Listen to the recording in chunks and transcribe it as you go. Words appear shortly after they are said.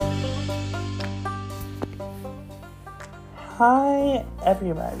Hi,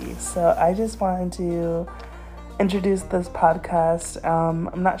 everybody. So I just wanted to introduce this podcast.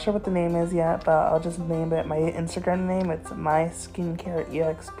 I'm not sure what the name is yet, but I'll just name it my Instagram name. It's My Skincare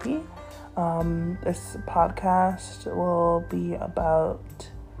EXP. This podcast will be about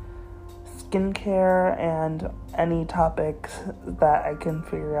skincare and any topics that I can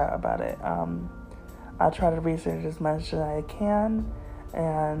figure out about it. I'll try to research as much as I can,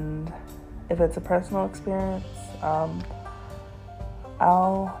 and if it's a personal experience,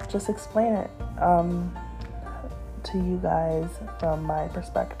 I'll just explain it to you guys from my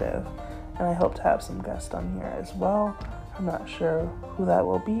perspective, and I hope to have some guests on here as well. I'm not sure who that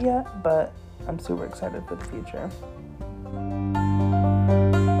will be yet, but I'm super excited for the future.